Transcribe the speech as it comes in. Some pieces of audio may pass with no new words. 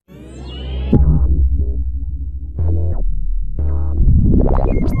Welcome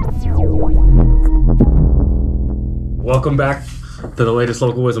back to the latest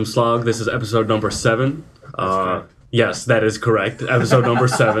Local Wisdom sLOG. This is episode number 7. Yes, that is correct. Episode number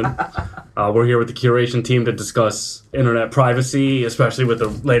 7. We're here with the curation team to discuss internet privacy, especially with the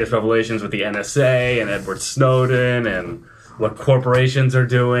latest revelations with the NSA and Edward Snowden and what corporations are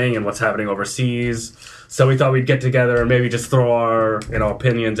doing and what's happening overseas. So we thought we'd get together and maybe just throw our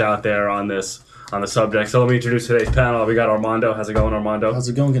opinions out there on the subject. So let me introduce today's panel. We got Armando. How's it going, Armando? How's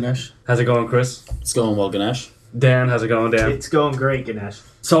it going, Ganesh? How's it going, Chris? It's going well, Ganesh. Dan, how's it going, Dan? It's going great, Ganesh.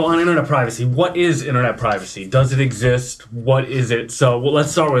 So on internet privacy, what is internet privacy? Does it exist? What is it? So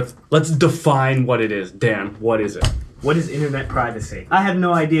let's define what it is. Dan, what is it? What is internet privacy? I have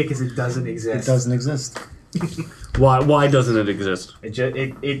no idea because it doesn't exist. It doesn't exist. Why doesn't it exist?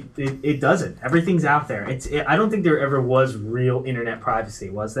 It doesn't. Everything's out there. I don't think there ever was real internet privacy.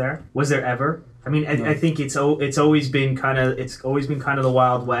 Was there? Was there ever? I mean, no. I think it's always been kind of the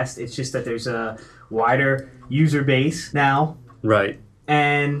Wild West. It's just that there's a wider user base now. Right.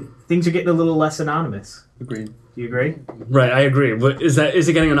 And things are getting a little less anonymous. Agreed. Do you agree? Right, I agree. But is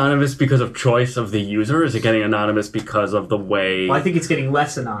it getting anonymous because of choice of the user? Is it getting anonymous because of the way... Well, I think it's getting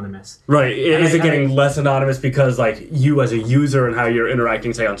less anonymous. Right. Is it getting less anonymous because, like, you as a user and how you're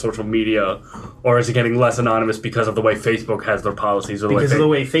interacting, say, on social media? Or is it getting less anonymous because of the way Facebook has their policies? Because of the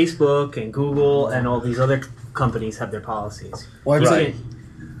way Facebook and Google and all these other companies have their policies. Well,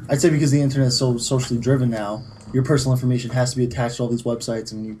 I'd say because the internet is so socially driven now, your personal information has to be attached to all these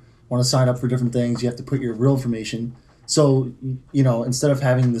websites, and you want to sign up for different things, you have to put your real information. So, instead of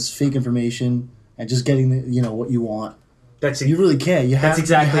having this fake information and just getting what you want, you really can't. That's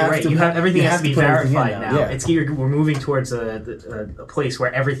exactly right. Everything has to be verified now. Yeah. We're moving towards a place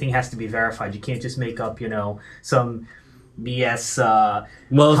where everything has to be verified. You can't just make up, some BS.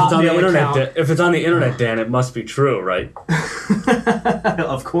 Well, if it's on the internet, account. if it's on the internet, Dan, it must be true, right?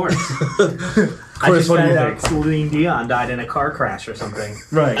 Of course. Chris, what do you think? Celine Dion died in a car crash or something.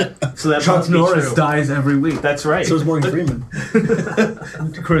 Right. So that Chuck must be Norris true. dies every week. That's right. So is Morgan Freeman.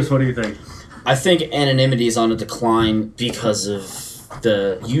 Chris, what do you think? I think anonymity is on a decline because of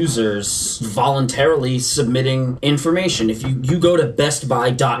the users voluntarily submitting information. If you go to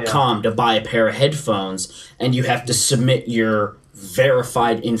bestbuy.com to buy a pair of headphones and you have to submit your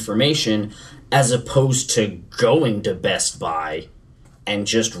verified information as opposed to going to Best Buy and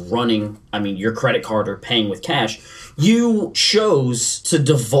just running, your credit card or paying with cash, you chose to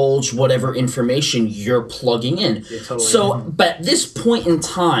divulge whatever information you're plugging in. So, but at this point in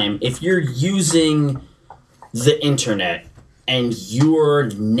time, if you're using the internet and you're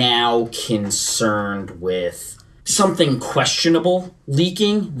now concerned with something questionable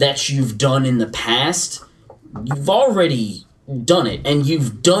leaking that you've done in the past, you've already done it, and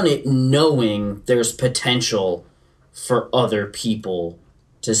you've done it knowing there's potential for other people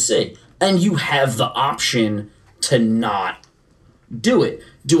to see. And you have the option to not do it.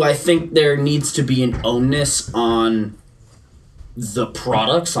 Do I think there needs to be an onus on the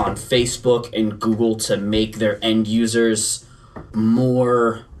products on Facebook and Google to make their end users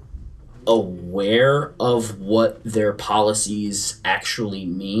more aware of what their policies actually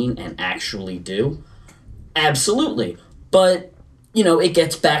mean and actually do? Absolutely. But, it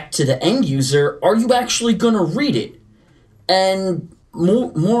gets back to the end user. Are you actually going to read it? And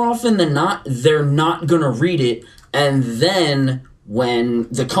more often than not, they're not going to read it. And then when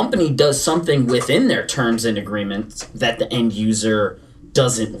the company does something within their terms and agreements that the end user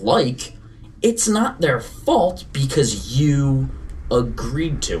doesn't like, it's not their fault because you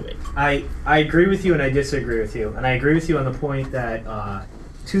agreed to it. I agree with you and I disagree with you. And I agree with you on the point that,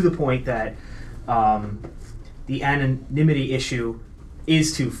 the anonymity issue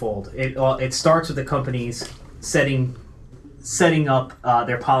is twofold. It starts with the companies setting up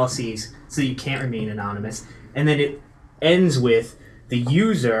their policies so that you can't remain anonymous, and then it ends with the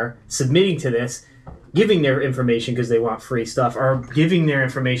user submitting to this, giving their information because they want free stuff, or giving their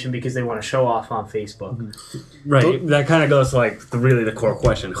information because they want to show off on Facebook. Right. That kind of goes to the core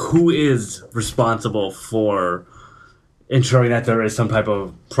question: who is responsible for ensuring that there is some type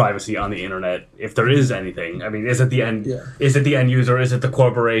of privacy on the internet, if there is anything? Is it the end? Yeah. Is it the end user? Is it the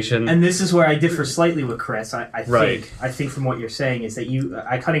corporation? And this is where I differ slightly with Chris. I Right. think from what you're saying is that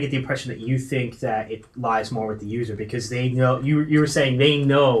I kind of get the impression that you think that it lies more with the user because they know. You were saying they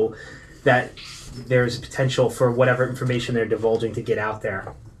know that there's potential for whatever information they're divulging to get out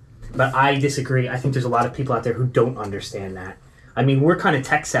there. But I disagree. I think there's a lot of people out there who don't understand that. We're kind of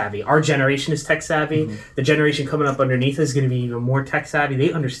tech savvy. Our generation is tech savvy. Mm-hmm. The generation coming up underneath us is going to be even more tech savvy.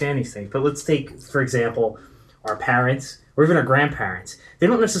 They understand these things. But let's take, for example, our parents, or even our grandparents. They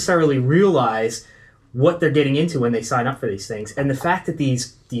don't necessarily realize what they're getting into when they sign up for these things. And the fact that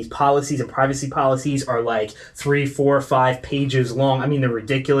these policies and privacy policies are like 3, 4, 5 pages long. I mean, they're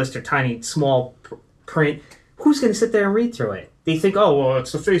ridiculous. They're tiny, small print. Who's going to sit there and read through it? They think, oh, well,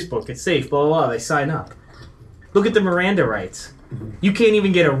 it's the Facebook. It's safe, blah, blah, blah. They sign up. Look at the Miranda rights. You can't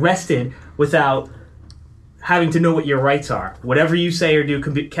even get arrested without having to know what your rights are. Whatever you say or do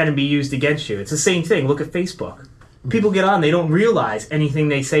can be used against you. It's the same thing. Look at Facebook. People get on, they don't realize anything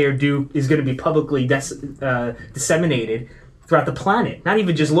they say or do is going to be publicly disseminated throughout the planet. Not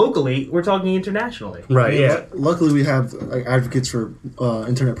even just locally, we're talking internationally. Right, yeah. Luckily, we have advocates for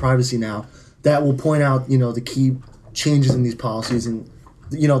internet privacy now that will point out, the key changes in these policies, and,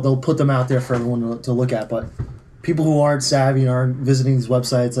 they'll put them out there for everyone to look at. But people who aren't savvy and aren't visiting these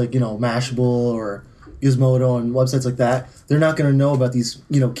websites like, Mashable or Gizmodo and websites like that, they're not going to know about these,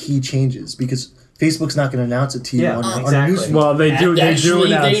 key changes because Facebook's not going to announce it to you on your newsfeed. Well, they do. They do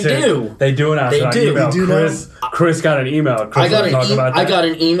announce it. They do announce it on email. They do Chris got an email. I got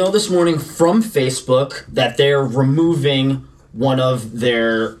an email this morning from Facebook that they're removing one of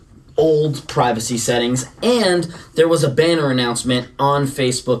their old privacy settings, and there was a banner announcement on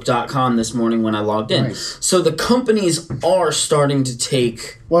Facebook.com this morning when I logged in. Nice. So the companies are starting to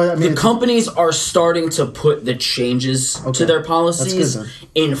take... the companies are starting to put the changes to their policies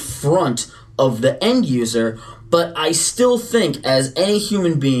in front of the end user, but I still think as any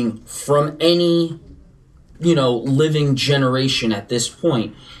human being from any, living generation at this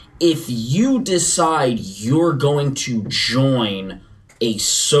point, if you decide you're going to join a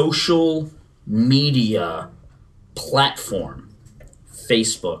social media platform,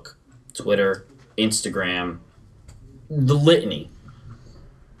 Facebook, Twitter, Instagram, the litany,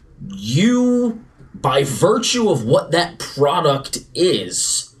 you, by virtue of what that product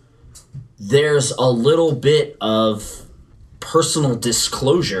is, there's a little bit of personal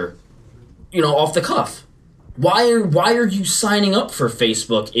disclosure, off the cuff. Why are you signing up for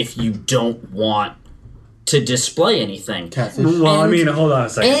Facebook if you don't want to display anything? Catfish. Well, hold on a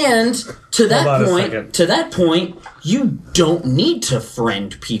second. And to that point, you don't need to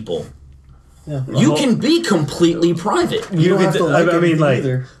friend people. Yeah. You can be completely private. You don't have to like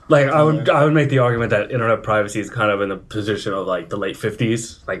either. I would make the argument that internet privacy is kind of in the position of like the late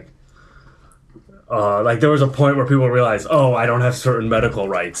 50s, there was a point where people realized, I don't have certain medical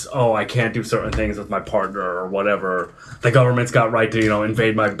rights. I can't do certain things with my partner or whatever. The government's got right to,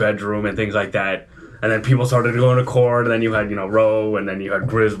 invade my bedroom and things like that. And then people started going to court, and then you had, Roe, and then you had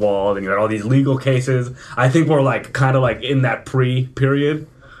Griswold, and you had all these legal cases. I think we're kind of in that pre-period.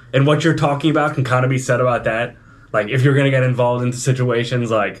 And what you're talking about can kind of be said about that. If you're going to get involved into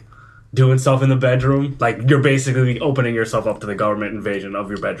situations like doing stuff in the bedroom, you're basically opening yourself up to the government invasion of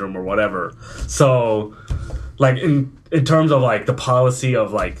your bedroom or whatever. So, in terms of the policy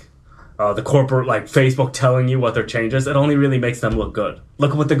of the corporate Facebook telling you what their changes, it only really makes them look good.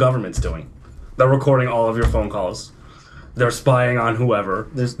 Look at what the government's doing. They're recording all of your phone calls. They're spying on whoever.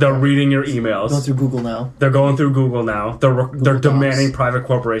 They're reading your emails. Going through Google now. They're going through Google now. They're demanding private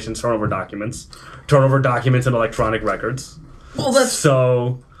corporations turn over documents in electronic records. Well, that's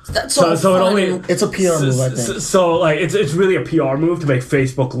all so it only it's a PR move, I think. So it's really a PR move to make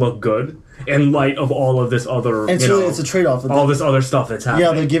Facebook look good in light of all of this other. And so it's a trade-off. All this other stuff that's happening.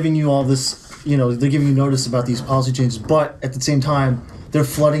 Yeah, they're giving you all this. They're giving you notice about these policy changes, but at the same time, they're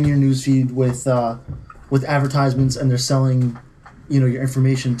flooding your newsfeed with advertisements, and they're selling, your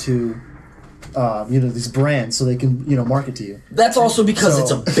information to, these brands so they can, market to you. That's also because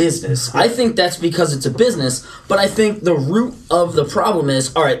it's a business. I think that's because it's a business, but I think the root of the problem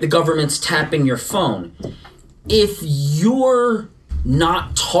is, all right, the government's tapping your phone. If you're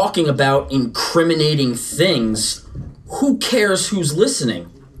not talking about incriminating things, who cares who's listening?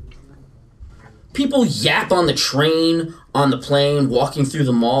 People yap on the train, on the plane, walking through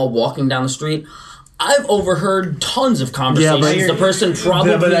the mall, walking down the street. I've overheard tons of conversations. The person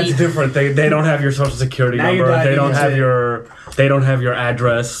probably... Yeah, but that's different. They don't have your social security number. They don't have your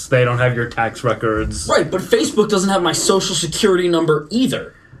address. They don't have your tax records. Right, but Facebook doesn't have my social security number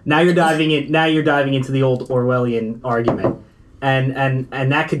either. Now you're diving into the old Orwellian argument. And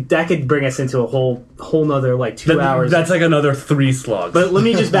that could bring us into a whole nother 2 hours. That's another 3 slugs. But let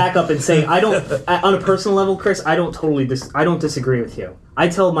me just back up and say I don't on a personal level, Chris, I don't disagree with you. I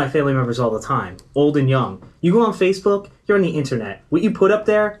tell my family members all the time, old and young, you go on Facebook, you're on the internet. What you put up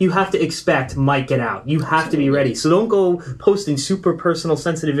there, you have to expect might get out. You have to be ready. So don't go posting super personal,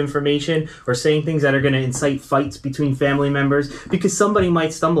 sensitive information or saying things that are going to incite fights between family members because somebody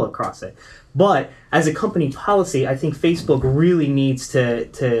might stumble across it. But as a company policy, I think Facebook really needs to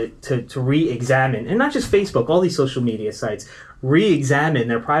re-examine, and not just Facebook, all these social media sites, re-examine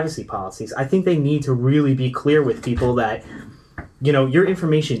their privacy policies. I think they need to really be clear with people that, you know, your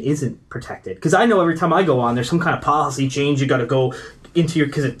information isn't protected. Because I know every time I go on, there's some kind of policy change. You got to go into your,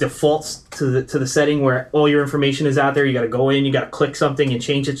 because it defaults to the setting where all your information is out there. You got to go in, you got to click something and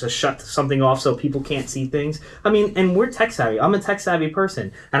change it to shut something off so people can't see things. I mean, and we're tech savvy. I'm a tech savvy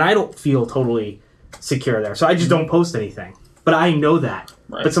person, and I don't feel totally secure there. So I just don't post anything. But I know that.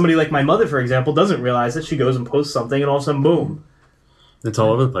 Right. But somebody like my mother, for example, doesn't realize that. She goes and posts something, and all of a sudden, boom. It's all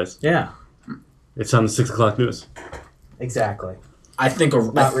over the place. Yeah. It's on the 6 o'clock news. Exactly. I think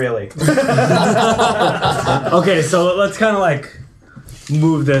not really. Okay, so let's kind of like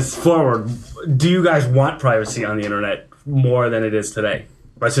move this forward. Do you guys want privacy on the internet more than it is today?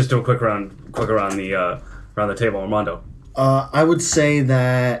 Let's just do a quick around the table. Armando. I would say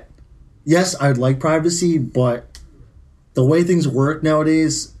that yes, I'd like privacy, but the way things work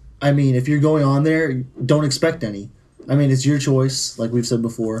nowadays, I mean, if you're going on there, don't expect any. I mean, it's your choice, like we've said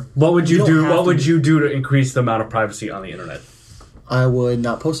before. What would you do? What would you do to increase the amount of privacy on the internet? I would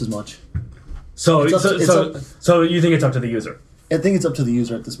not post as much. So you think it's up to the user? I think it's up to the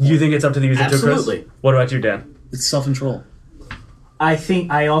user at this point. You think it's up to the user too, Chris? Absolutely. What about you, Dan? It's self-control.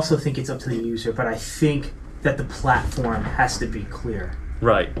 I also think it's up to the user, but I think that the platform has to be clear.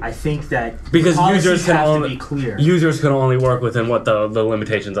 Right. I think that because users can have only to be clear. Users can only work within what the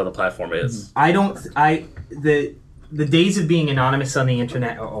limitations of the platform is. The days of being anonymous on the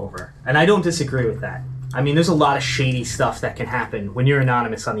internet are over, and I don't disagree with that. I mean, there's a lot of shady stuff that can happen when you're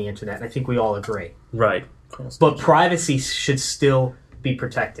anonymous on the internet, and I think we all agree. Right. But privacy should still be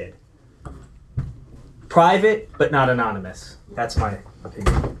protected. Private, but not anonymous. That's my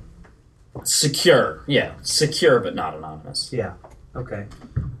opinion. Secure. Yeah. Secure, but not anonymous. Yeah. Okay.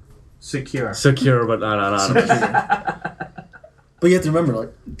 Secure. Secure, but not anonymous. But you have to remember,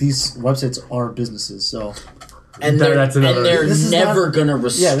 like, these websites are businesses, so... And they're never going to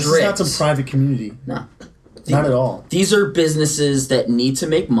restrict... Yeah, this is not some private community. No. Not at all. These are businesses that need to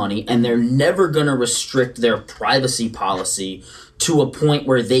make money, and they're never going to restrict their privacy policy to a point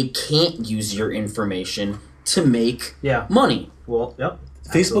where they can't use your information to make money. Well, yep.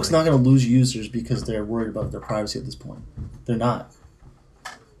 Facebook's not going to lose users because they're worried about their privacy at this point. They're not.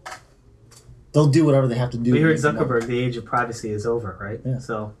 They'll do whatever they have to do. We heard Zuckerberg, the age of privacy is over, right? Yeah.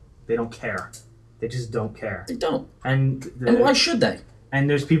 So they don't care. They just don't care. They don't. And why should they? And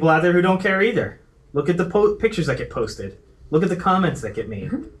there's people out there who don't care either. Look at the pictures that get posted. Look at the comments that get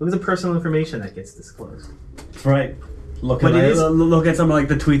made. Mm-hmm. Look at the personal information that gets disclosed. Right. Look at some like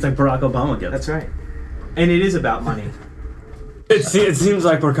the tweets like Barack Obama gets. That's right. And it is about money. It seems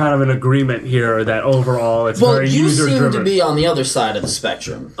like we're kind of in agreement here that overall it's very user-driven. Well, you seem to be on the other side of the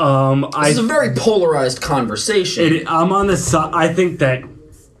spectrum. This is a very polarized conversation. I'm on the side. I think that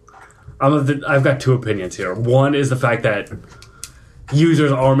I've got two opinions here. One is the fact that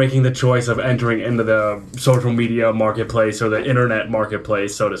users are making the choice of entering into the social media marketplace or the internet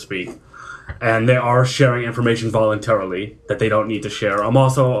marketplace, so to speak, and they are sharing information voluntarily that they don't need to share. I'm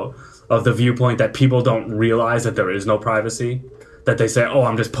also of the viewpoint that people don't realize that there is no privacy. That they say, oh,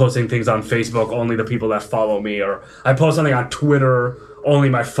 I'm just posting things on Facebook, only the people that follow me, or I post something on Twitter, only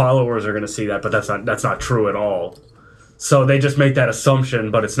my followers are going to see that, but that's not true at all. So they just make that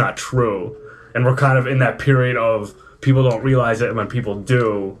assumption, but it's not true. And we're kind of in that period of people don't realize it, and when people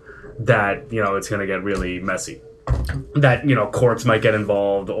do, that, you know, it's going to get really messy. That, you know, courts might get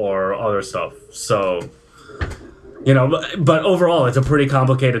involved or other stuff. So, you know, but overall, it's a pretty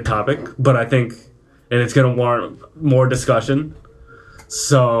complicated topic, but I think, and it's going to warrant more discussion.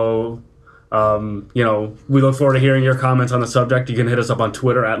 So, you know, we look forward to hearing your comments on the subject. You can hit us up on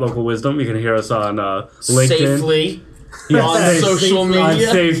Twitter at Local Wisdom. You can hear us on LinkedIn. Safely. On social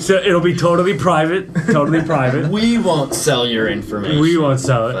media. It'll be totally private. Totally private. We won't sell your information. We won't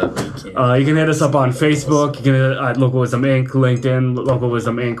sell it. You can hit us up on Facebook. You can hit it at Local Wisdom Inc., LinkedIn, Local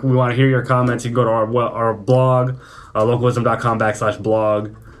Wisdom Inc. We want to hear your comments. You can go to our blog,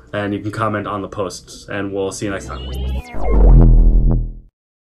 localwisdom.com/blog, and you can comment on the posts. And we'll see you next time.